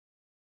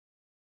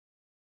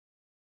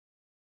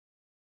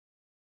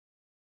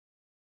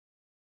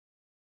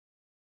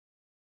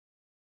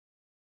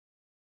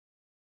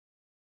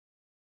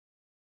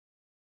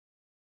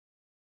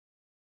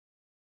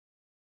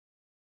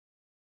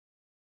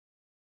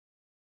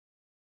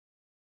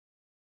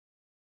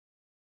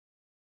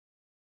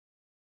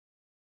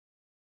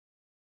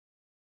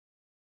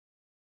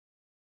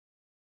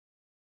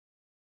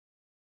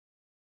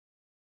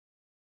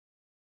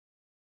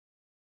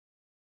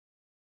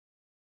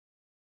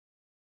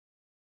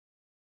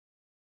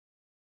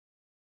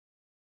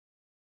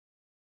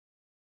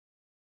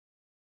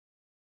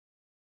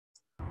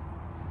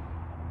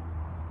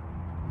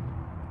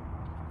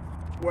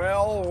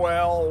Well,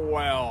 well,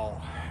 well.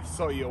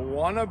 So you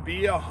want to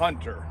be a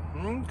hunter.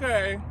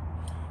 Okay.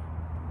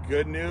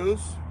 Good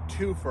news,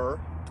 Twofer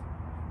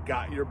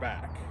got your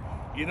back.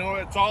 You know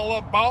what it's all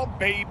about,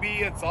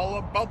 baby. It's all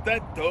about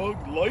that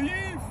dog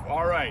life.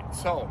 All right,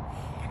 so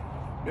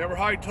remember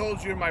how I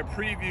told you in my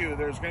preview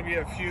there's going to be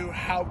a few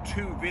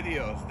how-to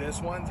videos.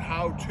 This one's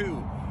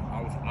how-to.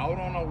 I was out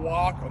on a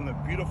walk on the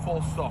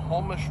beautiful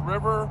Snohomish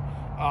River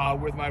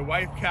with my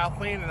wife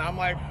Kathleen, and I'm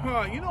like,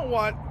 you know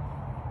what?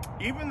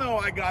 Even though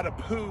I got a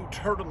poo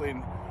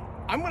turtling,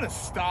 I'm going to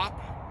stop,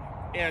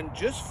 and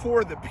just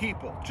for the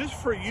people, just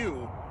for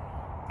you,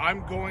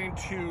 I'm going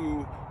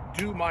to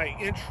do my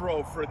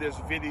intro for this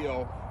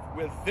video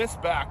with this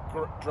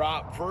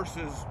backdrop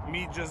versus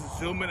me just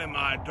zooming in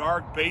my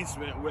dark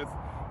basement with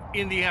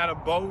Indiana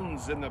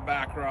Bones in the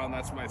background.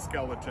 That's my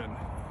skeleton.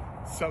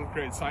 7th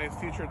grade science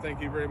teacher,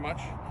 thank you very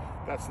much.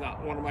 That's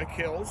not one of my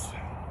kills.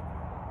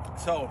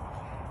 So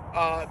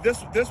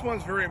this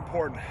one's very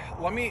important.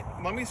 Let me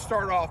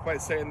start off by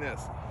saying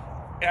this.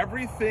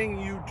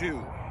 Everything you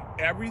do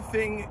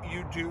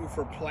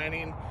for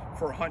planning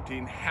for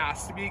hunting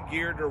has to be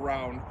geared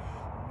around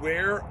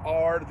where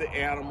are the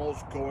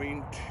animals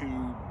going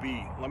to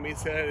be. Let me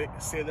say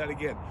that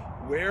again.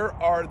 Where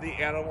are the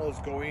animals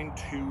going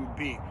to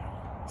be?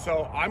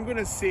 So I'm going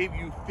to save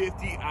you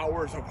 50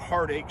 hours of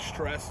heartache,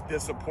 stress,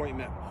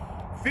 disappointment.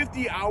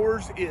 50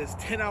 hours is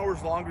 10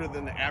 hours longer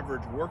than the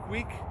average work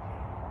week.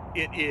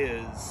 It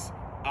is,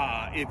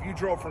 if you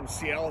drove from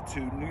Seattle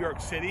to New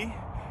York City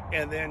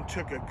and then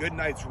took a good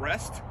night's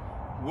rest,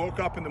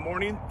 woke up in the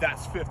morning,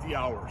 that's 50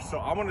 hours. So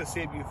I'm going to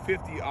save you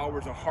 50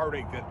 hours of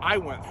heartache that I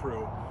went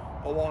through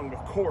along with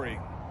Corey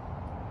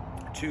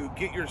to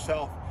get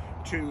yourself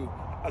to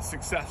a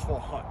successful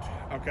hunt,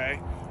 okay?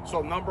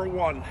 So number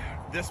one,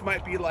 this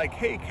might be like,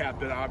 hey,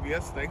 Captain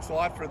Obvious, thanks a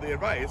lot for the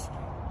advice,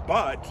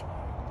 but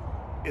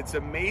it's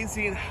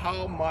amazing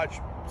how much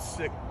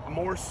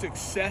more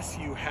success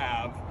you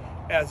have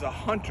as a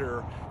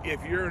hunter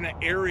if you're in an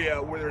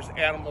area where there's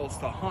animals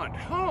to hunt.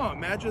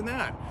 Imagine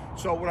that.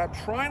 So what I'm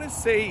trying to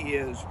say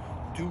is,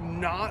 do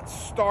not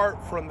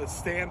start from the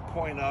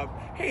standpoint of,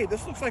 hey,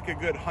 this looks like a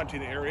good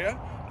hunting area.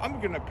 I'm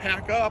gonna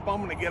pack up,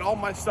 I'm gonna get all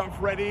my stuff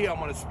ready, I'm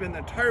gonna spend the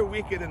entire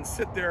weekend and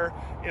sit there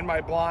in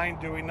my blind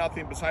doing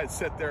nothing besides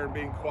sit there and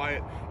being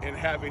quiet and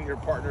having your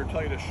partner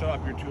tell you to shut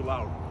up, you're too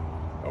loud,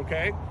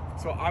 okay?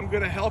 So I'm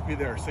gonna help you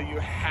there. So you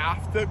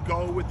have to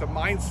go with the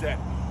mindset,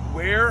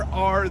 where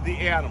are the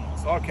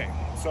animals? Okay,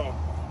 so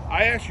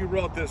I actually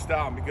wrote this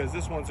down because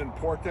this one's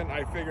important.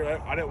 I figured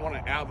I didn't want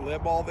to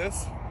ad-lib all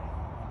this.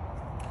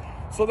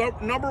 So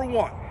number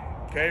one,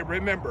 okay,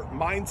 remember,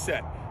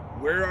 mindset,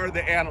 where are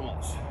the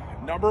animals?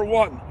 Number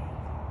one,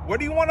 what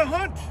do you want to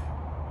hunt?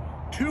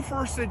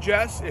 Twofer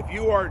suggests if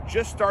you are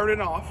just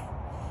starting off.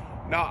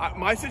 Now,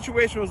 my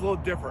situation was a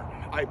little different.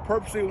 I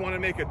purposely want to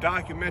make a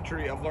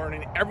documentary of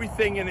learning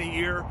everything in a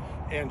year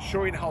and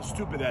showing how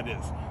stupid that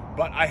is.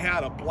 But I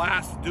had a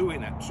blast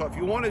doing it. So if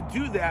you want to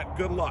do that,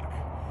 good luck.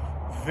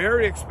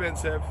 Very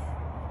expensive,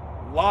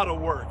 a lot of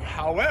work.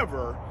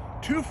 However,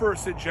 Twofer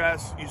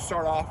suggests you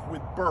start off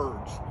with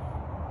birds,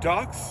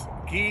 ducks,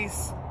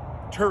 geese,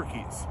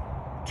 turkeys.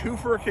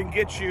 Twofer can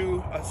get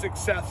you a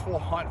successful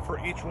hunt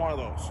for each one of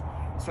those.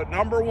 So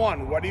number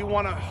one, what do you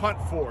want to hunt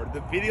for?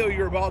 The video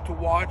you're about to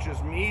watch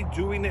is me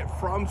doing it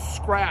from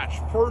scratch.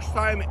 First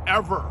time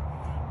ever,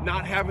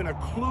 not having a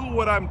clue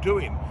what I'm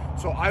doing.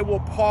 So I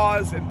will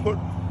pause and put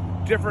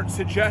different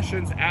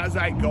suggestions as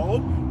I go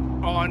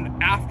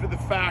on after the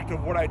fact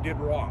of what I did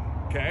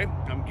wrong, okay?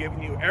 I'm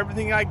giving you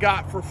everything I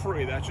got for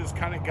free. That's just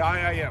kind of guy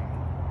I am.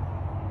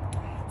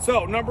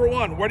 So number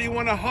one, where do you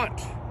want to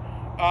hunt?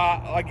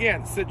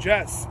 Again,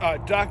 suggest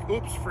duck,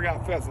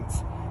 forgot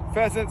pheasants.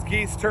 Pheasants,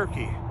 geese,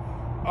 turkey.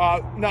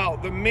 Now,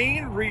 the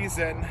main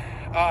reason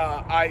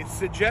I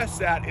suggest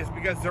that is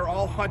because they're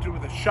all hunted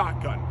with a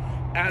shotgun.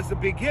 As a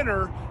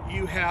beginner,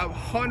 you have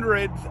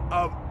hundreds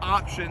of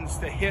options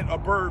to hit a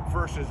bird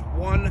versus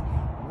one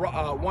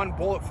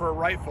bullet for a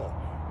rifle.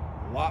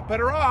 A lot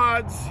better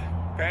odds,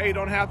 okay? You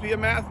don't have to be a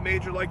math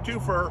major like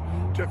Twofer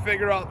to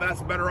figure out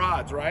that's better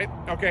odds, right?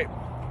 Okay,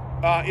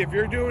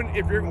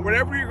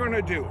 whatever you're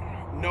gonna do,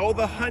 know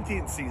the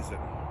hunting season,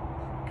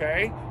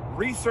 okay?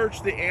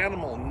 Research the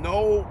animal,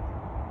 know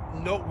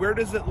where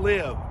does it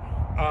live?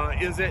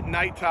 Is it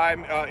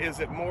nighttime? Is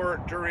it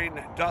more during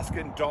dusk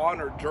and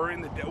dawn or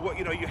during the day? Well,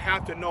 you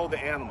have to know the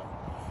animal.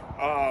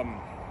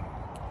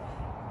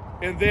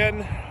 And then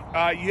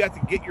you have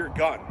to get your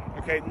gun,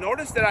 okay?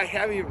 Notice that I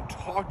haven't even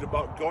talked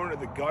about going to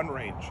the gun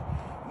range.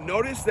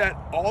 Notice that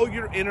all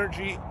your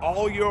energy,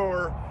 all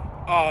your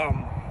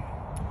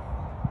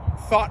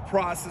thought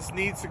process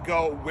needs to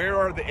go, where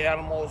are the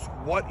animals?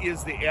 What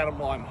is the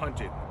animal I'm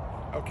hunting,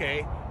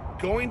 okay?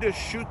 Going to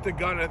shoot the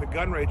gun at the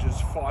gun range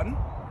is fun.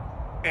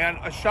 And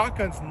a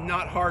shotgun's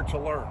not hard to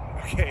learn,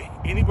 okay?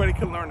 Anybody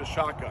can learn a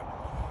shotgun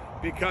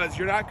because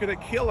you're not gonna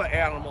kill an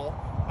animal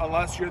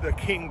unless you're the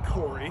King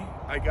Corey.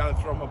 I gotta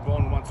throw him a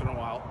bone once in a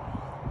while.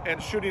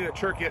 And shooting a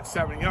turkey at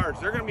 70 yards,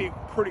 they're gonna be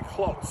pretty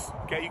close,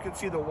 okay? You can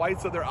see the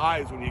whites of their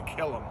eyes when you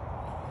kill them.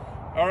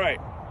 All right,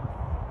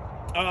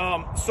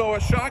 So a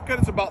shotgun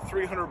is about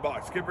 300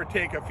 bucks, give or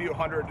take a few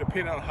hundred,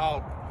 depending on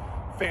how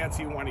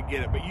fancy you want to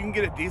get it. But you can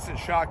get a decent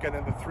shotgun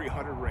in the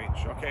 300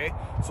 range, okay?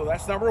 So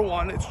that's number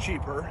one, it's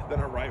cheaper than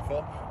a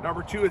rifle.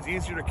 Number two, it's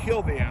easier to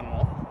kill the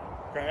animal,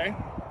 okay?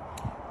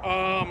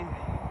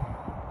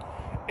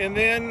 And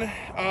then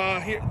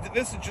here,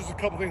 this is just a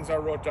couple things I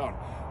wrote down.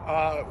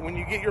 When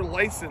you get your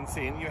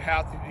licensing, you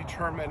have to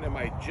determine, am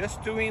I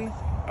just doing,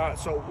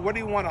 so what do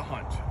you want to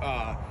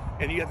hunt?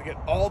 And you have to get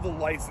all the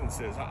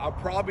licenses. I'll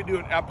probably do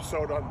an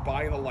episode on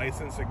buying a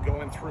license and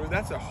going through.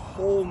 That's a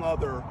whole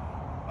nother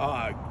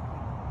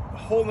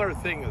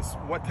thing, is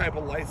what type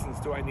of license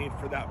do I need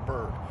for that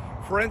bird?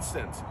 For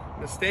instance,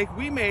 mistake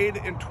we made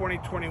in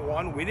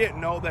 2021, we didn't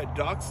know that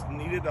ducks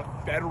needed a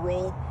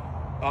federal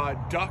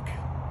duck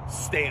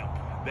stamp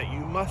that you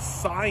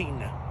must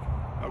sign.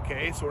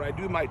 Okay, so when I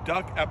do my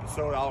duck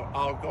episode,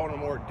 I'll go into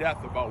more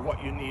depth about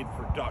what you need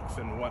for ducks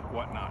and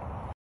whatnot.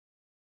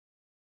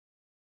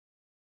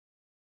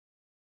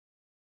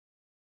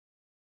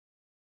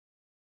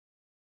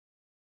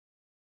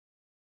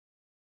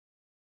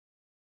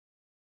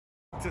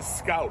 To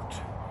scout,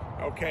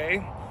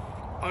 okay?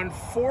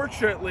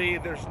 Unfortunately,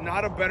 there's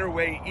not a better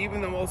way. Even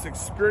the most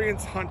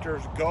experienced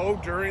hunters go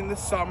during the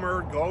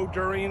summer, go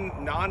during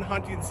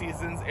non-hunting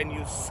seasons, and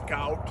you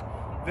scout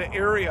the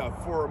area.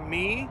 For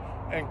me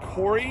and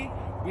Corey,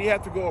 we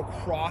have to go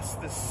across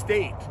the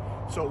state.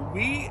 So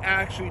we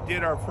actually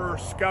did our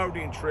first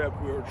scouting trip.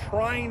 We were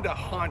trying to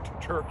hunt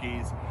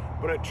turkeys,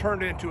 but it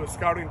turned into a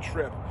scouting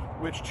trip,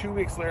 which 2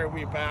 weeks later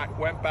we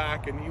went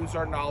back and used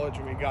our knowledge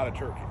and we got a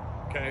turkey,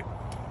 okay?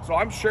 So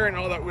I'm sharing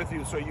all that with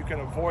you so you can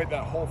avoid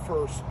that whole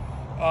first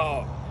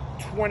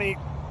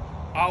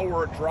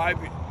 20-hour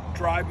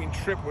driving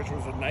trip, which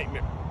was a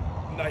nightmare.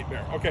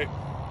 Okay,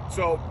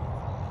 so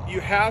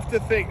you have to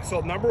think.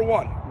 So number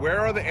one, where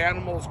are the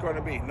animals going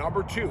to be?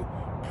 Number two,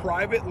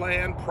 private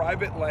land,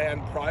 private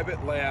land,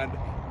 private land,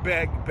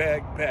 beg,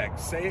 beg, beg.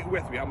 Say it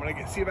with me. I'm going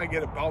to see if I can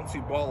get a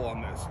bouncy ball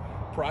on this.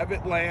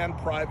 Private land,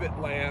 private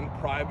land,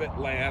 private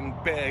land,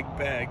 beg,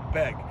 beg,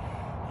 beg.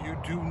 You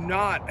do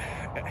not,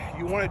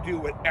 you want to do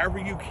whatever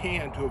you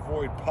can to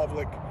avoid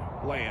public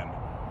land.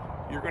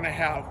 You're going to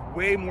have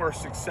way more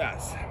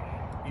success.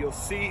 You'll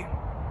see,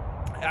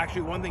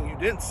 actually one thing you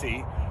didn't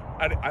see,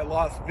 I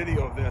lost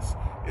video of this,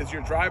 is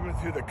you're driving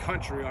through the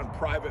country on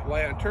private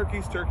land.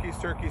 Turkeys, turkeys,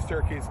 turkeys,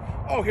 turkeys.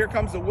 Oh, here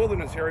comes the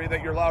wilderness area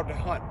that you're allowed to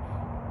hunt.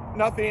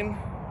 Nothing,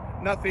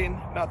 nothing,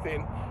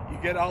 nothing. You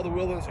get out of the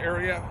wilderness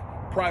area,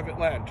 private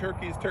land.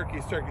 Turkeys,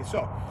 turkeys, turkeys.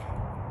 So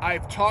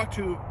I've talked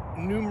to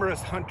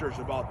numerous hunters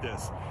about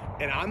this,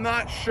 and I'm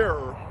not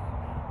sure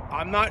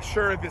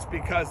if it's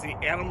because the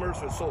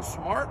animals are so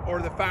smart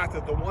or the fact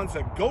that the ones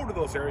that go to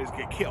those areas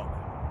get killed.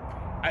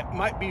 It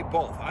might be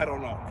both, I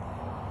don't know.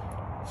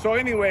 So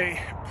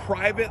anyway,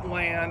 private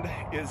land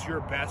is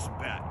your best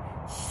bet.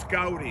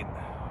 Scouting,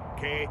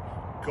 okay?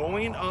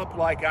 Going up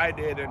like I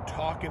did and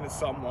talking to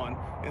someone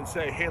and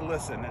say, hey,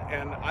 listen,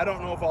 and I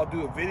don't know if I'll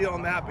do a video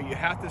on that, but you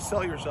have to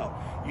sell yourself.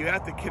 You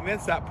have to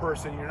convince that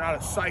person you're not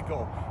a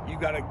psycho. You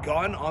got a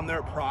gun on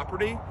their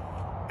property.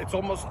 It's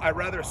almost, I'd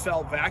rather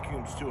sell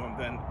vacuums to them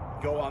than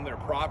go on their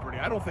property.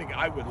 I don't think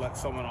I would let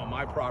someone on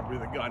my property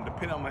with a gun,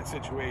 depending on my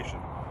situation.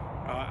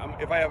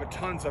 If I have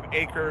tons of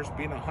acres,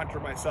 being a hunter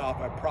myself,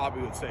 I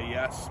probably would say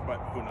yes, but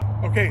who knows?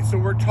 Okay, so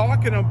we're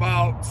talking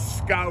about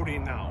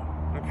scouting now,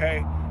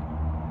 okay?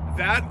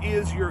 That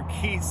is your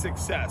key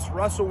success.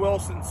 Russell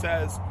Wilson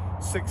says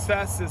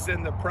success is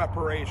in the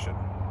preparation,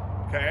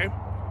 okay?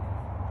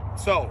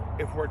 So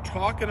if we're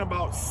talking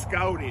about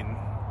scouting,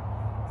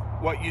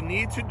 what you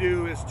need to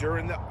do is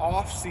during the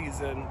off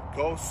season,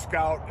 go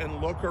scout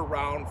and look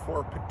around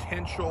for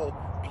potential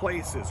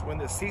places. When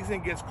the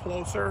season gets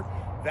closer,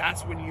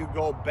 that's when you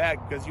go beg,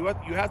 because you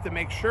have to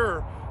make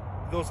sure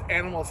those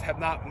animals have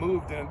not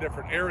moved in a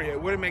different area.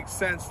 It wouldn't make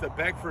sense to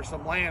beg for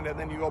some land and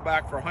then you go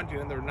back for hunting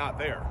and they're not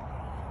there.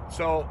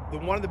 So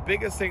one of the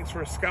biggest things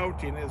for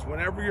scouting is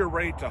whenever you're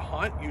ready to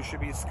hunt, you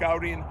should be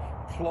scouting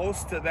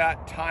close to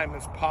that time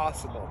as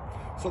possible.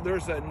 So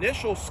there's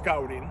initial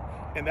scouting,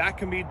 and that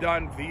can be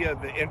done via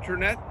the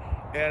internet.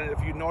 And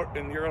if you know,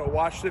 and you're going to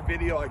watch the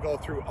video, I go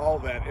through all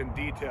that in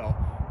detail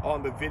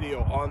on the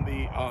video on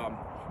the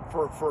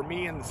for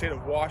me in the state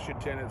of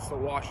Washington, it's the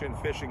Washington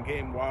Fish and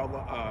Game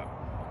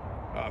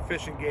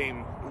Fish and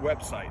Game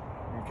website.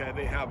 Okay,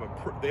 they have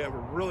a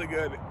really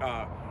good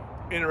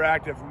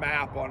interactive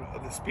map on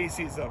the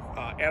species of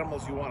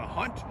animals you want to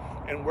hunt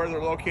and where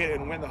they're located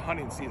and when the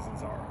hunting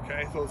seasons are.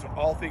 Okay, so those are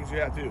all things you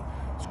have to do.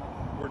 So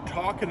we're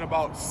talking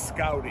about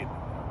scouting.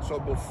 So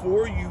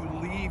before you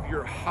leave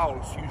your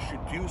house, you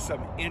should do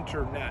some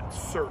internet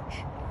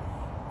search.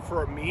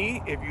 For me,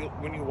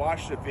 when you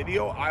watch the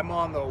video, I'm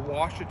on the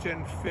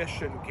Washington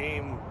Fish and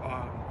Game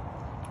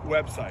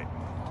website,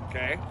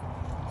 okay?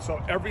 So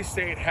every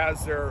state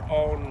has their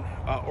own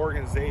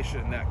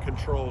organization that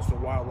controls the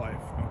wildlife,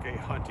 okay,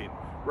 hunting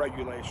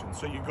regulations.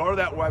 So you go to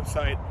that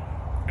website,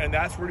 and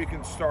that's where you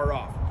can start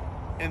off.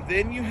 And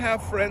then you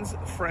have friends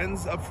of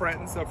friends of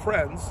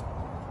friends,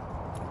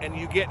 and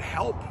you get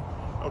help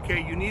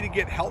Okay, you need to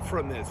get help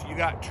from this. You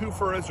got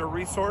Twofer as a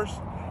resource,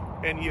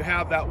 and you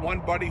have that one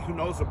buddy who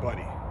knows a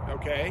buddy.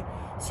 Okay,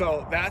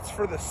 so that's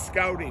for the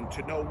scouting,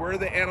 to know where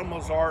the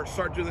animals are,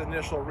 start doing the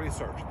initial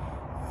research.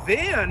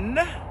 Then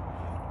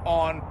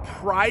on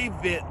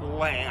private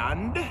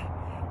land,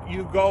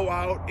 you go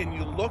out and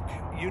you look,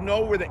 you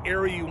know where the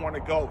area you want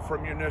to go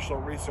from your initial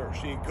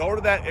research. So you go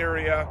to that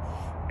area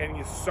and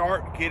you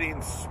start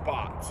getting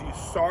spots. You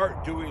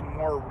start doing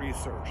more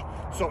research.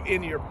 So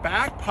in your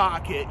back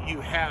pocket,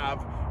 you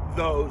have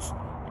those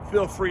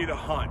feel free to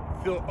hunt,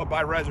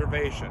 by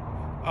reservation.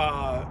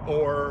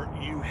 Or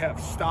you have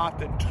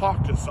stopped and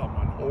talked to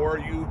someone, or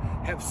you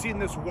have seen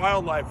this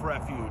wildlife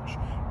refuge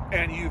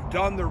and you've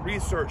done the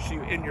research.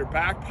 In your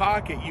back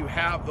pocket, you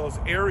have those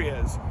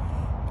areas.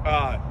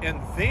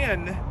 And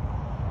then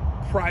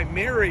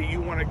primary,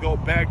 you want to go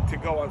beg to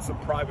go on some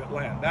private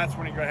land. That's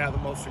when you're going to have the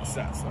most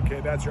success. Okay,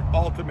 that's your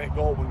ultimate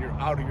goal when you're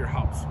out of your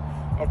house.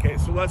 Okay,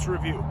 so let's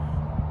review.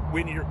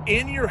 When you're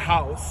in your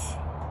house,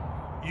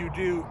 you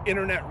do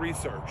internet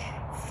research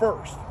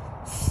first.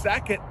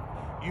 Second,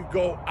 you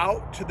go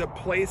out to the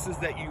places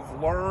that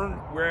you've learned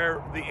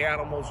where the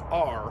animals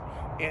are,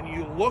 and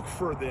you look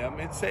for them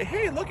and say,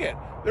 hey, look it,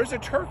 there's a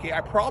turkey.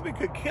 I probably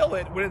could kill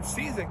it when it's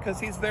season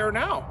because he's there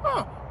now.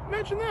 Huh,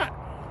 imagine that.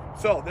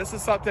 So this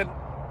is something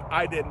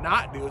I did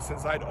not do,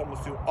 since I'd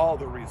almost do all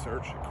the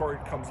research. Corey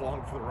comes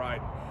along for the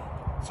ride.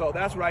 So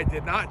that's what I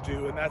did not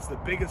do, and that's the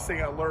biggest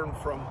thing I learned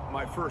from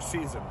my first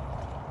season.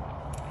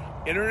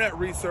 Internet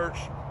research,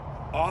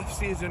 off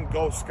season,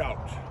 go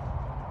scout.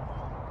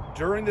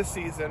 During the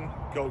season,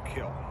 go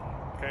kill.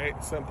 Okay,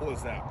 simple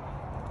as that.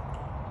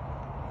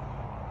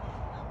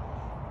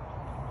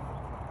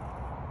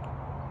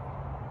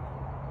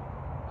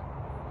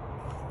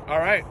 All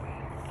right.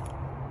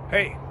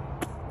 Hey,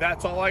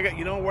 that's all I got.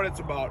 You know what it's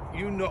about.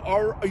 You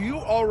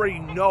already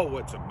know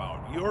what it's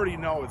about. You already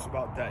know it's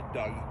about that,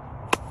 Doug.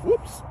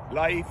 Whoops,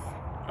 life.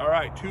 All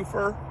right,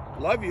 Twofer,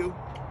 love you.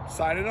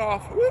 Signing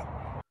off. Whoop.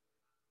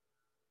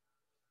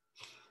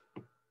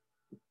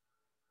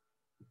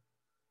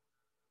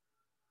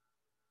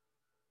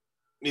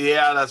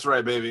 Yeah, that's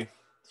right, baby.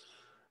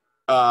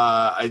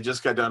 I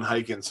just got done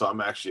hiking, so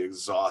I'm actually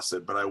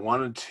exhausted, but I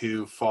wanted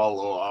to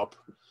follow up.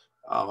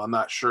 I'm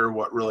not sure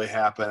what really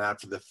happened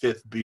after the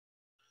fifth beer,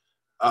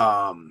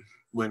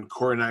 when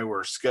Corey and I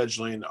were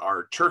scheduling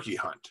our turkey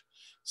hunt.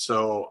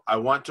 So I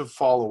want to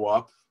follow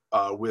up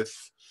with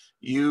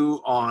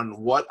you on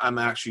what I'm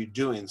actually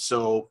doing.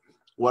 So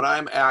what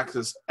I'm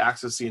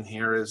accessing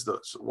here is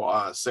the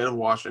state of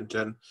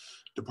Washington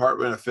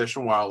Department of Fish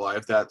and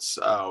Wildlife. That's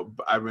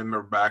I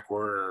remember back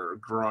where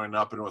growing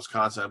up in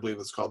Wisconsin, I believe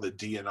it's called the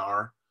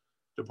DNR,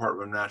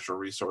 Department of Natural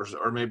Resources,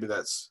 or maybe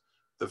that's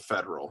the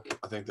federal.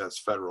 I think that's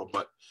federal,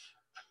 but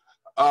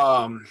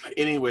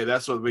anyway,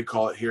 that's what we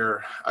call it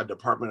here, a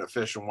Department of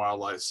Fish and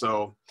Wildlife.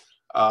 So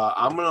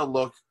I'm going to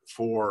look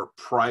for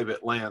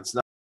private lands.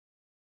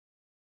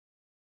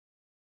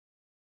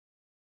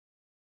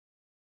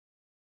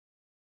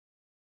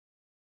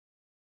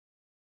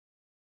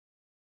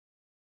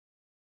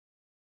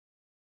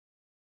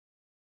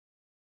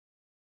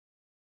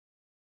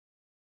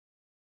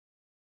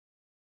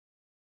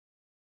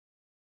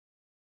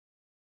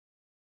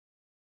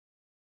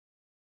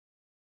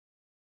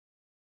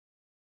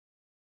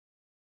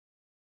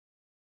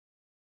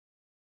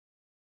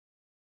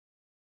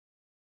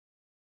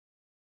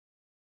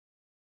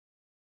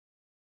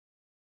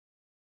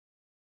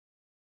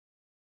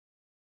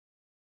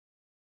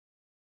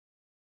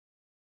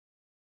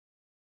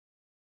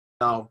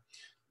 Now,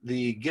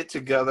 the get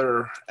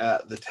together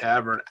at the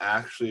tavern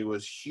actually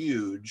was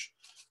huge,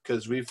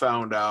 because we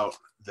found out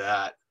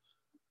that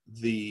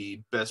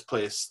the best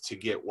place to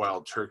get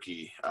wild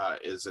turkey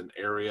is an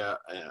area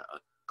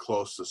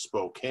close to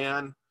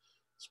Spokane.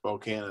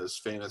 Spokane is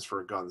famous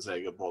for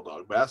Gonzaga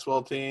Bulldog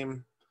basketball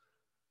team,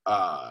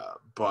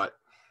 but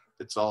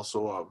it's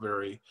also a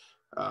very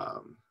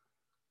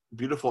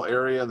beautiful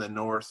area in the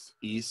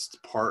northeast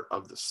part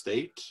of the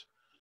state.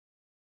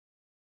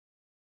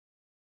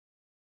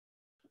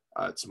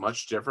 It's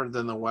much different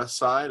than the west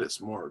side.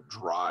 It's more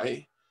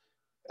dry,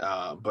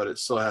 but it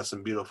still has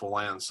some beautiful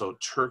land. So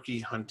turkey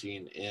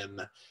hunting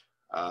in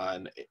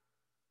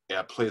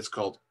a place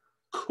called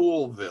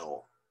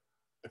Coulville.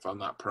 If I'm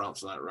not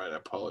pronouncing that right, I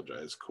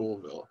apologize.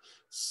 Coulville,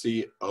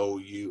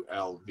 Coulville.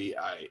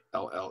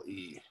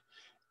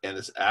 And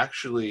it's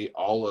actually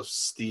all of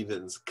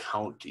Stevens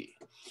County.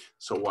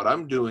 So what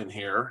I'm doing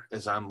here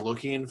is I'm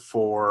looking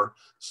for,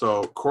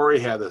 so Corey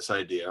had this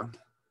idea.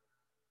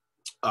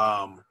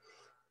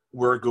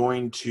 We're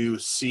going to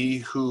see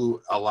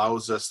who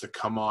allows us to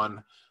come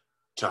on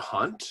to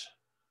hunt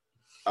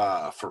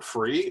for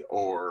free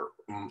or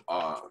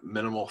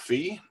minimal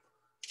fee.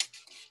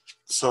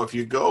 So if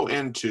you go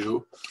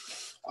into,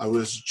 I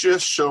was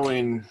just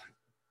showing,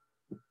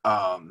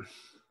 I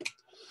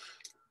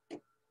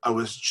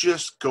was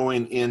just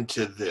going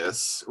into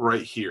this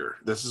right here.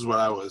 This is what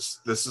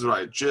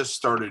I just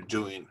started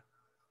doing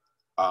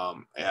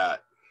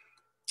at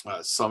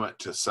Summit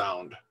to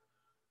Sound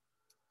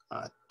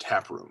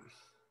tap room.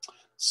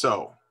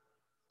 So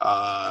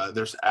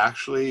There's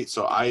actually,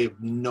 so I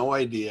have no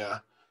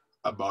idea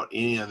about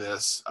any of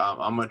this.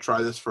 I'm going to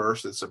try this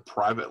first. It's a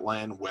private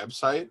land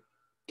website.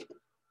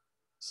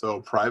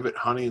 So private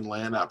hunting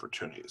land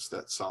opportunities.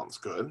 That sounds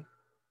good.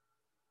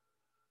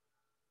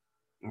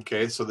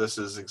 Okay, so this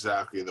is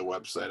exactly the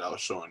website I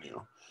was showing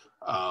you.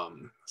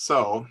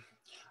 So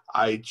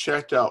I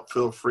checked out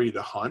Feel Free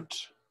to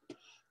Hunt,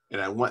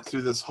 and I went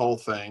through this whole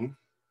thing.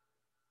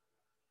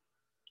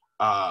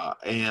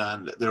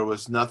 And there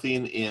was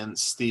nothing in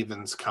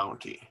Stevens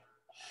County.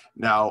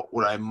 Now,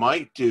 what I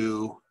might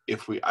do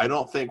I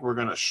don't think we're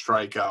going to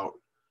strike out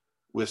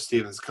with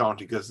Stevens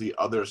County because the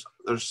others,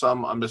 there's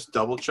some, I'm just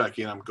double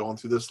checking. I'm going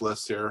through this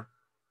list here.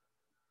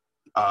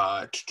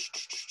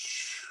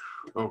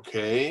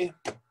 Okay.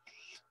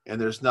 And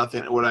there's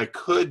nothing. What I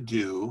could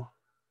do,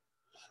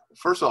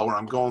 first of all, when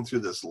I'm going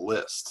through this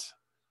list,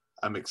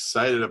 I'm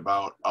excited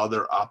about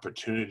other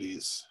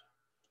opportunities.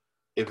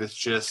 If it's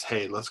just,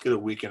 hey, let's get a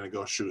weekend and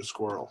go shoot a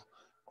squirrel,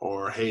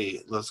 or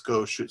hey, let's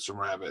go shoot some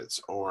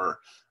rabbits, or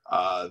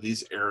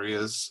these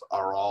areas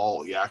are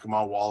all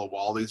Yakima, Walla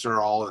Walla. These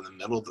are all in the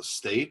middle of the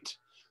state.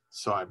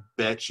 So I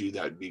bet you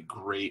that would be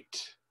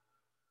great,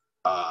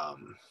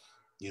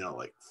 you know,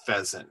 like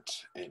pheasant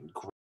and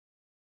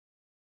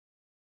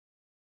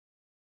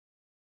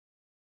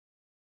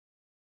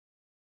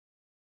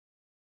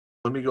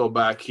let me go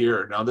back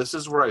here. Now, this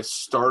is where I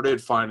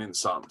started finding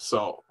some.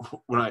 So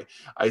when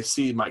I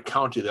see my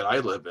county that I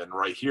live in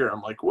right here,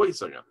 I'm like, wait a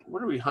second,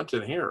 what are we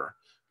hunting here?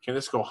 Can I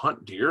just go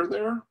hunt deer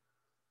there?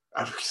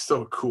 That'd be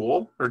so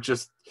cool. Or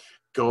just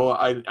go,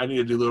 I need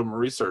to do a little more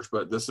research,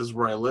 but this is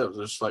where I live.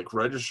 Just like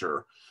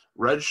register.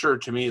 Register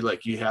to me,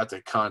 like you have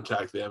to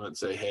contact them and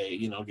say, hey,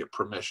 you know, get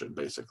permission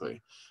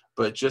basically.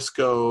 But just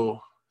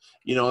go,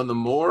 you know, and the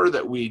more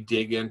that we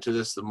dig into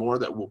this, the more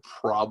that we'll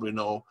probably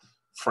know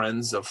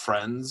friends of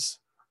friends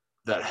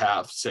that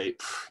have say,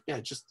 yeah,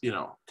 just, you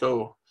know,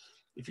 go,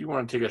 if you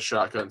want to take a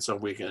shotgun some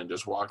weekend and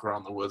just walk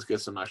around the woods,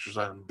 get some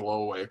exercise and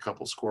blow away a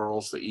couple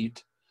squirrels to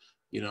eat,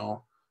 you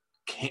know,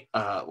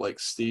 like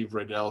Steve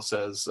Riddell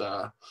says,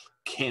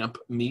 camp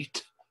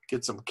meat,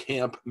 get some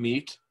camp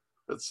meat.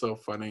 That's so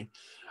funny.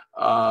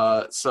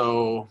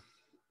 So,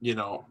 you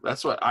know,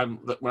 that's what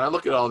when I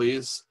look at all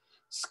these,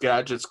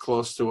 Skagit's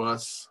close to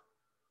us.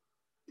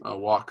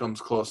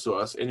 Whatcom's close to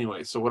us.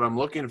 Anyway, so what I'm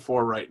looking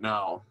for right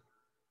now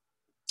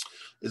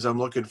is I'm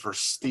looking for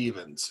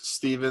Stevens.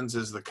 Stevens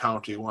is the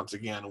county, once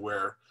again,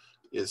 where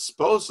is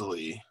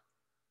supposedly,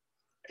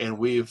 and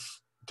we've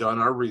done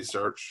our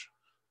research.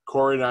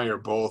 Corey and I are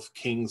both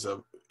kings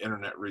of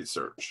internet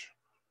research.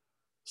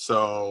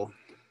 So,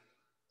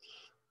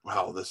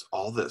 wow,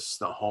 all this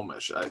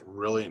Snohomish, it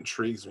really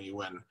intrigues me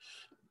when,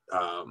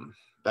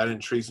 that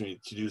intrigues me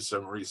to do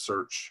some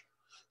research.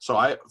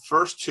 So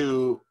first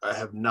two, I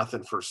have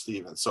nothing for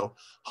Steven. So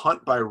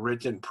hunt by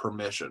written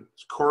permission.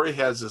 Corey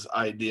has this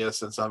idea,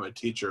 since I'm a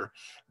teacher,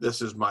 this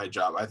is my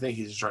job. I think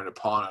he's trying to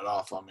pawn it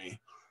off on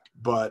me,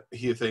 but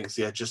he thinks,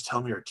 yeah, just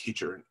tell me you're a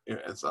teacher.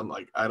 And so I'm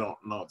like, I don't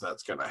know if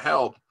that's going to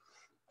help.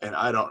 And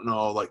I don't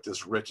know, like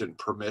this written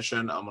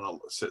permission. I'm going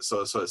to,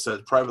 so it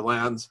says private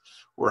lands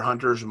where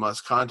hunters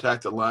must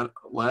contact the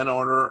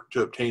landowner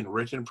to obtain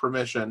written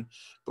permission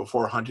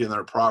before hunting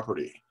their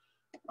property.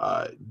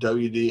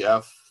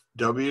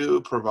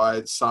 WDFW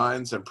provides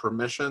signs and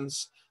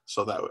permissions.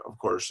 So that, of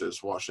course,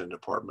 is Washington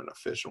Department of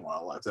Fish and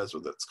Wildlife. That's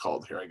what that's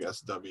called here, I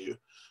guess,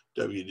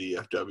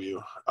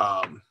 WDFW.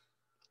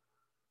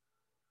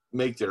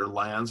 Make their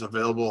lands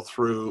available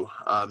through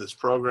this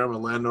program. A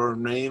landowner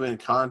name and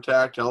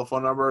contact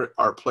telephone number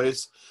are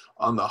placed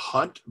on the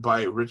hunt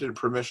by written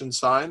permission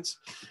signs.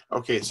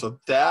 Okay, so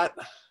that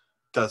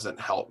doesn't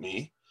help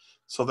me.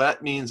 So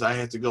that means I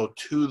have to go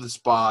to the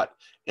spot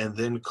and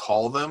then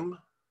call them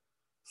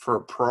for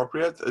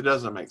appropriate. It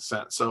doesn't make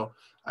sense. So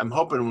I'm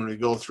hoping when we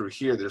go through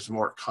here, there's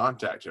more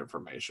contact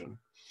information,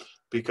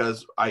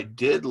 because I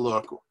did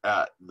look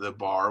at the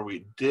bar.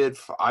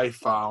 I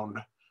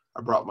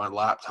brought my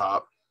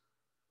laptop,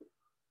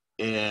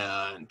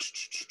 and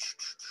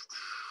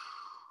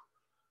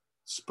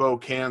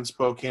Spokane.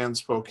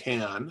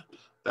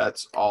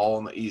 That's all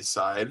on the east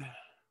side,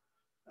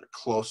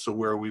 close to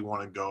where we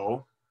want to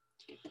go.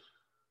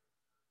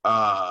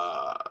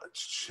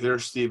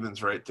 There's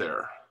Stevens right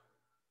there.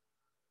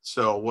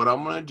 So what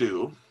I'm going to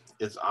do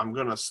is I'm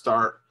going to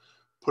start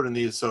putting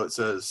these. So it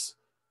says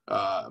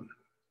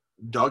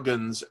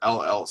Duggins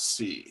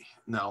LLC.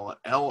 Now,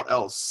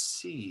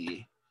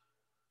 LLC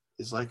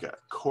is like a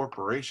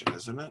corporation,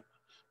 isn't it?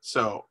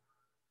 So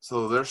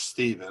there's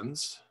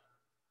Stevens.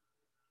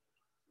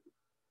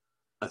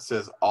 It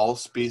says all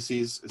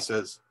species. It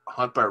says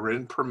hunt by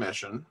written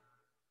permission.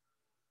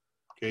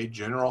 Okay,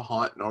 general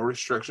hunt, no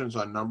restrictions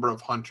on number of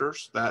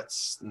hunters.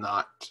 That's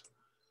not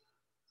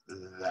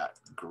that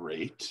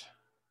great.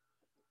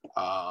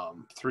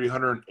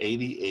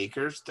 380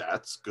 acres,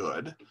 that's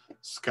good.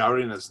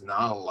 Scouting is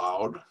not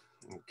allowed.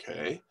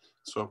 Okay,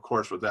 so of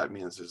course what that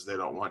means is they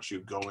don't want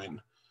you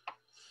going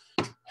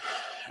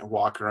and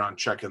walking around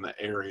checking the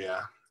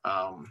area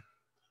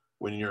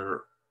when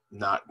you're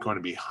not going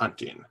to be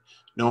hunting.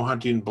 No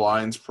hunting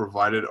blinds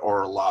provided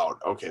or allowed.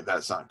 Okay,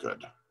 that's not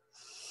good.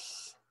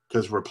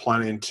 Because we're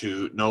planning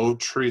to, no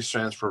tree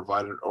stands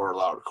provided or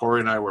allowed. Corey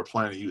and I were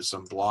planning to use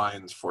some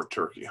blinds for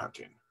turkey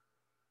hunting.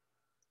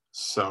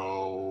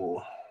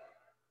 So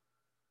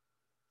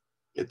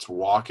it's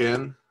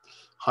walk-in.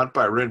 Hunt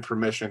by written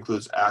permission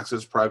includes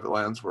access private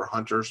lands where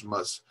hunters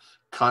must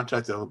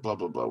contact the blah,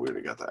 blah, blah. We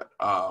already got that.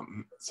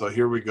 So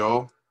here we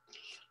go.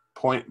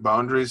 Point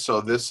boundaries. So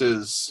this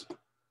is,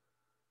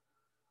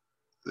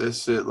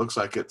 it looks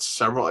like it's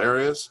several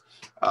areas.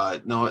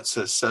 No, it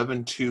says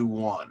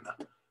 721.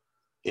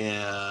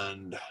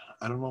 And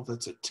I don't know if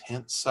that's a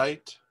tent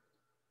site.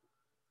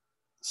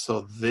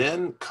 So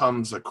then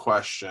comes a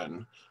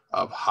question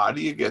of how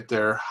do you get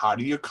there? How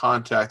do you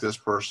contact this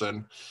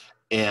person?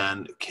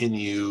 And can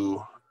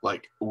you,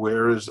 like,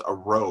 where is a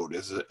road?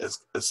 Is it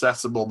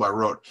accessible by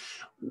road?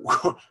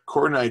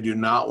 Corey and I do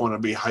not want to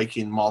be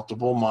hiking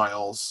multiple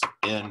miles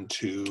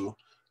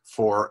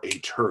for a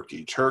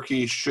turkey.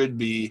 Turkey should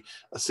be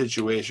a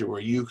situation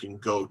where you can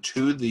go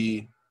to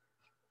the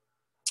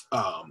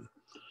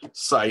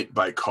site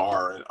by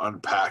car and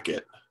unpack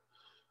it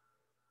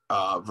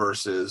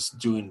versus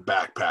doing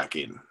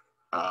backpacking.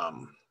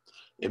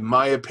 In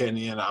my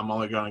opinion, I'm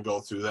only going to go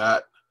through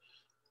that.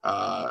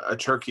 A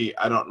turkey,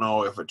 I don't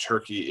know if a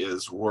turkey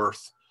is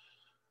worth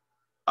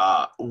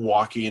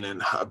walking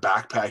and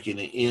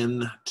backpacking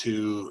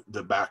into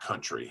the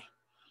backcountry.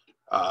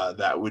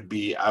 That would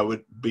be, I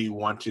would be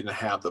wanting to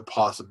have the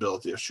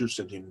possibility of shooting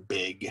something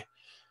big,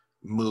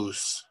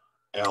 moose,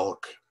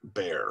 elk,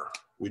 bear.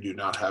 We do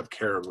not have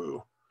caribou.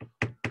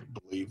 I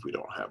believe we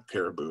don't have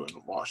caribou in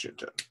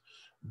Washington.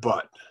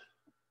 But,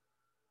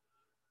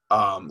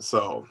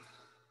 so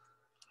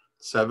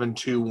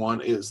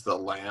 721 is the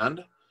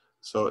land.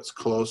 So it's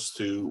close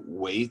to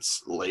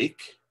Waits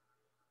Lake.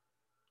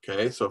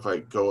 Okay, so if I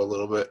go a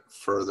little bit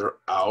further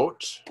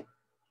out,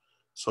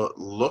 so it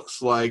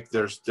looks like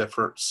there's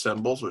different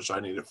symbols, which I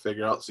need to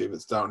figure out, see if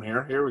it's down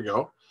here. Here we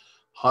go.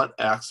 Hunt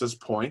access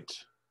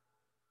point,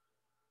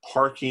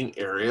 parking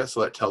area.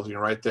 So that tells you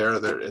right there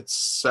that it's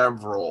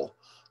several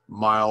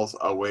miles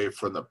away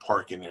from the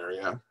parking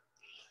area.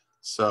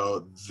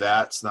 So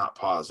that's not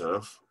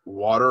positive.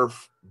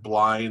 Waterfall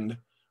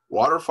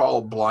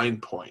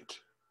blind point.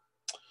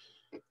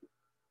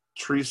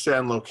 Tree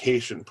stand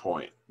location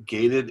point,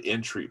 gated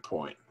entry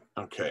point.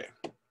 Okay,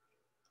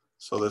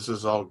 so this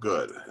is all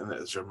good. And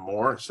is there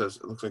more? It says,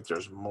 it looks like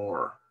there's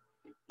more.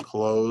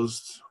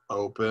 Closed,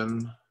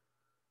 open,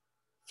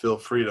 feel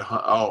free to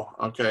hunt. Oh,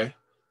 okay.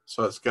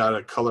 So it's got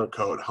a color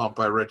code, hunt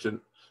by written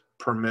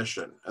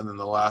permission. And then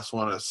the last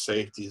one is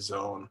safety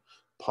zone,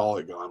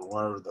 polygon,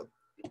 whatever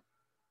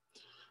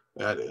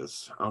that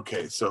is.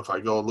 Okay, so if I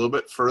go a little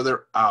bit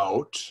further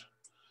out,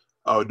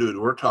 oh, dude,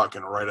 we're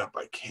talking right up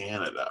by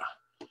Canada.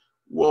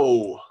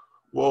 Whoa,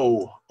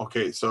 whoa.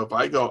 Okay, so if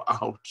I go,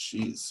 oh,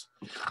 jeez.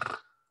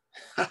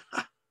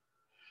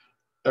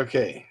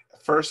 Okay,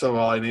 first of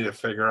all, I need to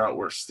figure out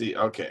where Steve,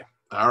 okay,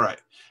 all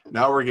right.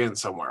 Now we're getting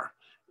somewhere.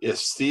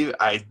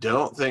 I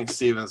don't think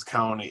Stevens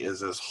County is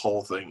this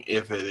whole thing.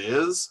 If it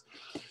is,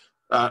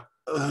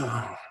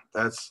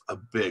 that's a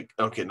big,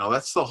 okay, no,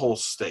 that's the whole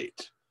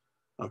state.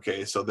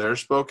 Okay, so there's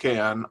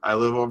Spokane. I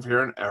live over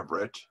here in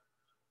Everett.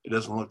 It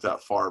doesn't look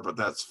that far, but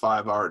that's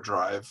 5-hour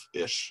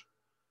drive-ish.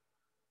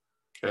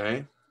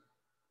 Okay,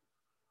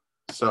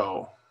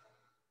 so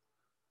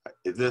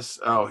this,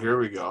 oh, here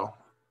we go.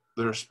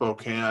 There's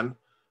Spokane.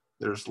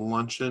 There's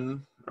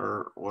Luncheon,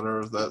 or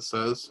whatever that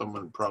says.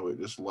 Someone probably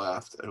just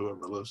laughed at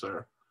whoever lives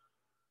there.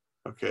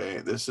 Okay,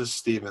 this is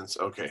Stevens.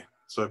 Okay,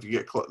 so if you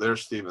get close,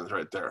 there's Stevens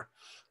right there.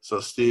 So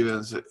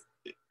Stevens,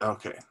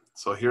 okay,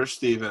 so here's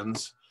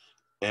Stevens,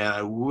 and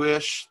I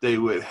wish they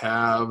would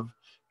have,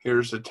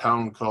 here's a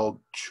town called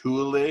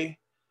Chule.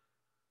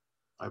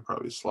 I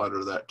probably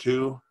slaughtered that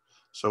too.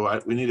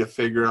 So we need to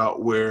figure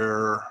out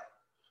where,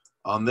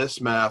 on this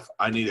map,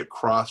 I need to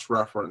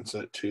cross-reference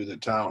it to the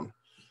town,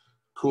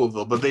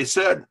 Coolville. But they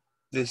said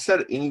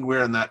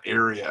anywhere in that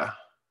area.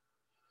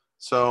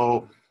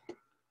 So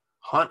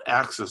hunt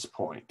access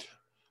point.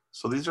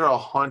 So these are all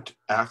hunt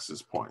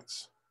access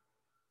points.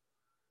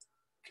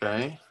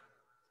 Okay.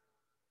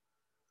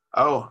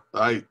 Oh,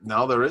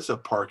 now there is a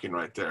parking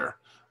right there.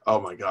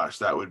 Oh my gosh,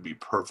 that would be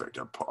perfect.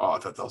 Oh, I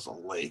thought that was a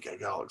lake. I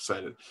got all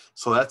excited.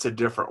 So that's a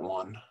different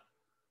one.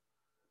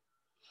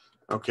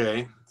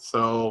 Okay,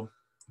 so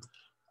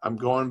I'm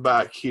going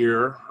back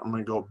here. I'm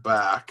going to go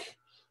back.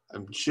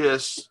 I'm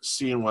just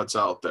seeing what's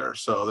out there.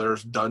 So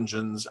there's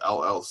Dungeons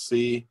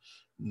LLC.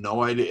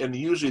 No idea. And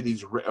usually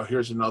these, oh,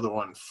 here's another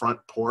one, front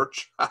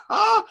porch.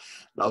 Now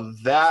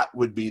that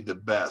would be the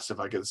best if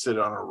I could sit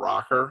on a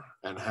rocker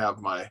and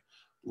have my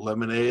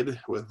lemonade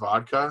with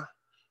vodka.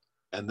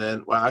 And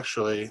then, well,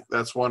 actually,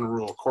 that's one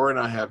rule. Corey and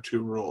I have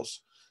 2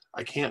 rules.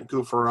 I can't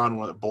goof around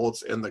with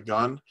bullets in the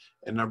gun.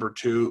 And number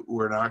 2,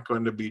 we're not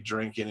going to be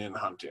drinking and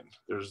hunting.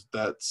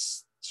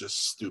 That's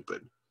just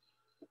stupid.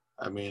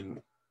 I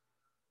mean,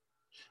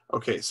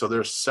 Okay, so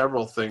there's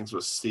several things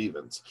with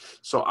Stevens.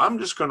 So I'm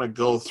just going to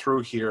go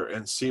through here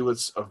and see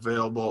what's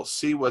available,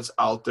 see what's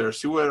out there,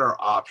 see what our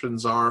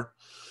options are.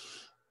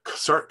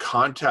 Start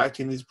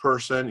contacting these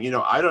person. You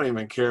know, I don't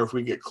even care if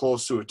we get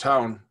close to a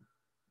town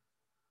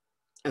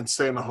and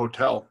stay in a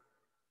hotel.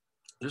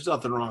 There's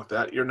nothing wrong with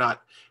that. You're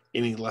not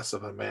any less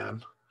of a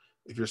man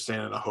if you're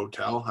staying in a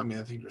hotel. I mean,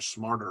 I think you're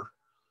smarter.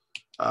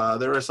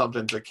 There is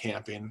something to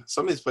camping.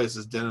 Some of these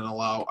places didn't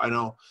allow, I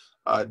know,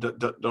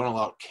 don't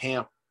allow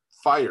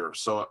campfire.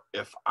 So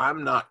if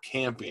I'm not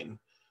camping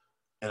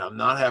and I'm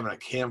not having a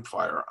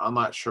campfire, I'm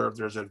not sure if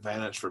there's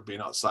advantage for being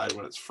outside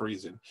when it's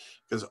freezing.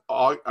 Because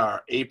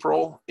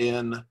April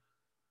in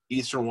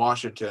Eastern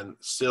Washington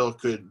still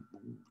could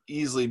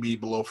easily be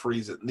below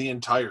freezing the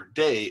entire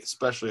day,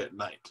 especially at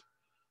night.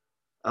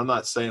 I'm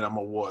not saying I'm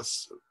a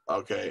wuss.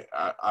 Okay,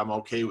 I'm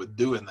okay with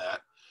doing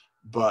that,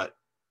 but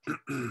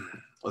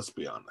let's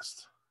be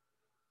honest.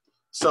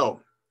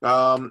 So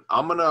I'm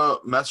gonna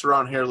mess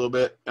around here a little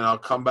bit, and I'll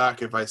come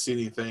back if I see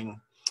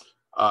anything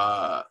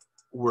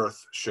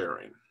worth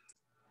sharing.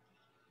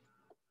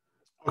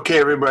 Okay,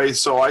 everybody.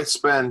 So I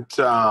spent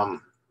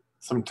some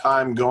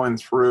time going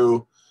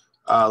through.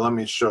 Let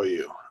me show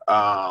you. So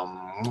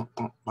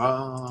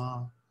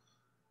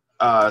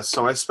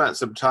I spent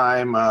some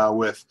time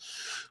with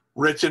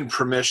written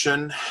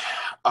permission.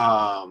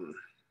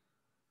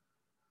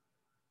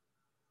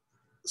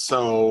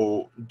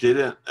 So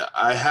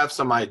I have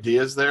some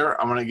ideas there.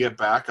 I'm going to get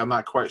back. I'm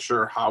not quite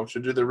sure how to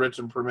do the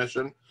written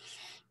permission.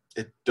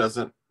 It's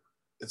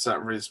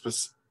not really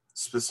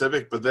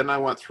specific, but then I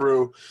went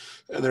through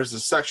and there's a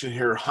section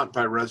here, hunt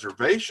by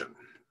reservation.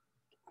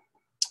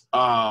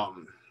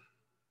 I'm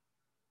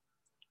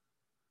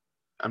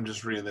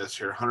just reading this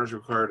here. Hunters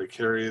required to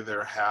carry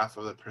their half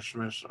of the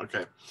permission.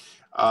 Okay.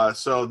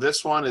 So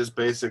this one is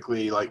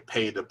basically like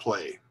pay to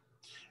play.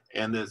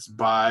 And it's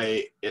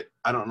by it.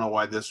 I don't know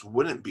why this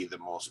wouldn't be the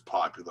most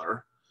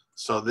popular.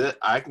 So that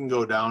I can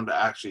go down to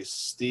actually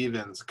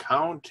Stevens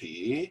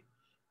County.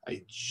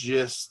 I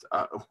just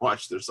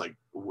watch. There's like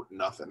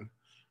nothing.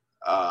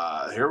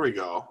 Here we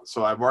go.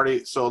 So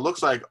so it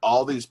looks like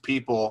all these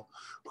people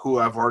who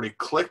I've already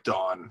clicked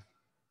on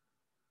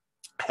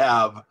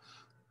have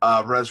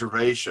a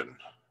reservation.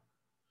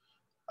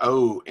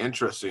 Oh,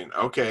 interesting.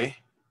 Okay.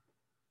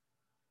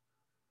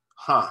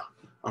 Huh.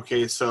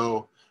 Okay.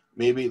 So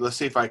maybe let's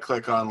see if I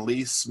click on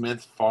Lee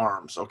Smith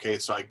Farms. Okay,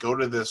 so I go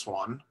to this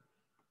one.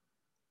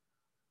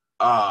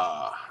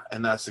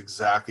 And that's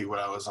exactly what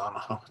I was on.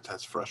 Oh,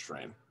 that's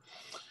frustrating.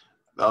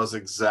 That was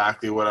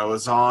exactly what I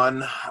was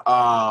on.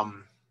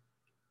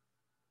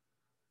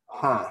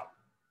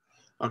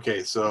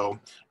 Okay, so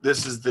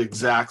this is the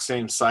exact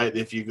same site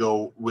if you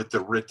go with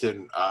the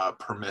written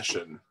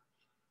permission.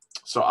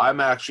 So I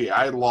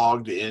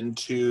logged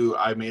into,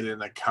 I made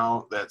an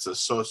account that's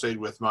associated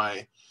with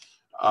my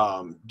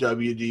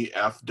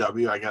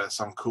WDFW. I got it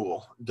sound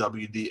cool.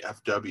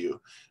 WDFW,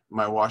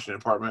 my Washington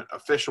Department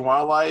of Fish and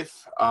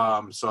Wildlife.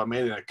 So I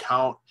made an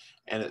account,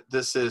 and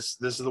this is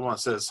the one that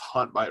says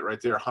hunt by right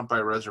there, hunt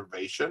by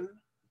reservation.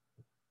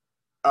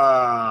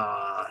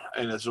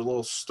 And it's a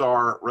little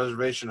star.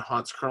 Reservation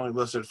hunts currently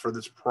listed for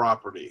this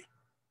property.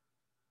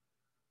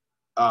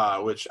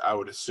 Which I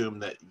would assume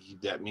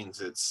that means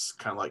it's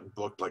kind of like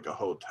booked like a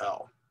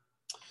hotel.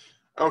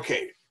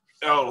 Okay.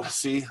 Oh,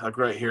 see, like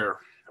right here.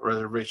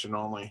 Reservation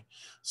only.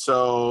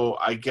 So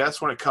I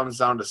guess when it comes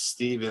down to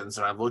Stevens,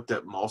 and I've looked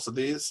at most of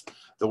these,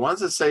 the ones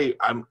that say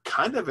I'm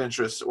kind of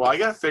interested, well, I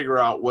got to figure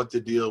out what the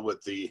deal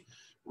with the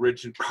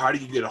written, how do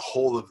you get a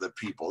hold of the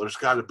people? There's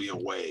got to be a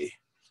way.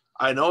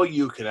 I know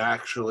you can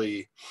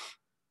actually,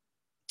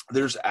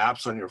 there's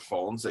apps on your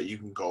phones that you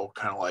can go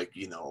kind of like,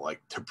 you know, like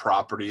to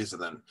properties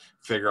and then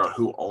figure out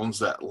who owns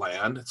that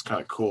land. It's kind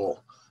of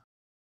cool.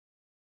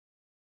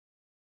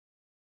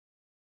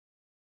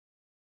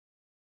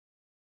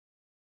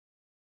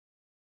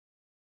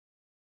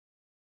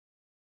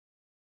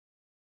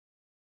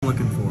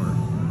 Looking for.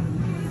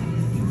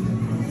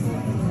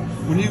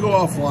 When you go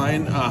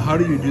offline, how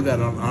do you do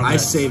that on I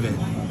save it.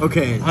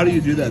 Okay. How do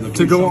you do that?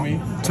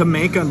 To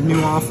make a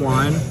new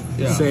offline,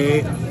 Yeah.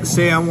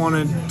 say I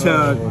wanted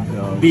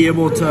to be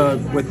able to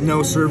with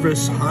no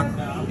service hunt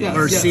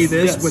see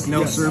this with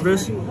no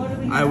service,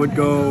 I would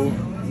go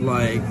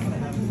like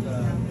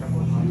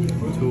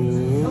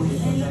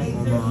tools.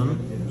 Hold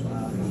on.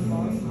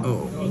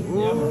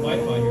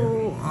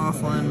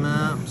 Offline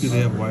maps. Do they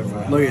have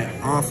Wi-Fi? Look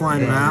at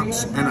offline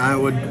maps, and I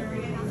would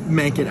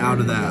make it out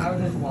of that.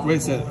 Wait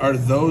a second. Are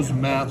those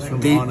maps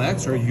from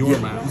OnX or your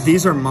maps?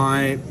 These are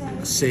my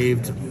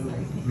saved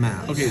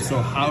maps. Okay,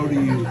 so how do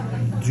you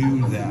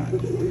do that?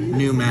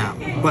 New map,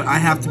 but I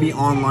have to be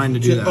online to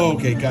do that. Oh,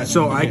 okay, gotcha.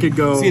 So I could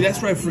go. See,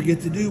 that's what I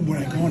forget to do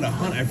when I go on a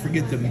hunt. I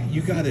forget to.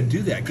 You got to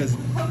do that because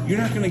you're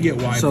not going to get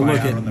Wi-Fi. So look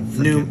out at on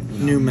the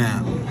new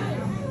map.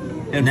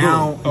 And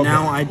now okay.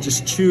 now I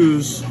just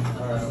choose.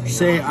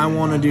 Say I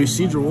want to do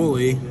Cedar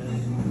Woolley.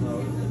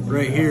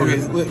 Right here.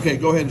 Okay,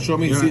 go ahead and show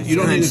me. You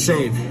don't need to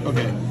save.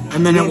 Okay.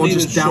 And then it will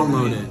just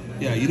download it.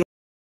 Yeah, you don't.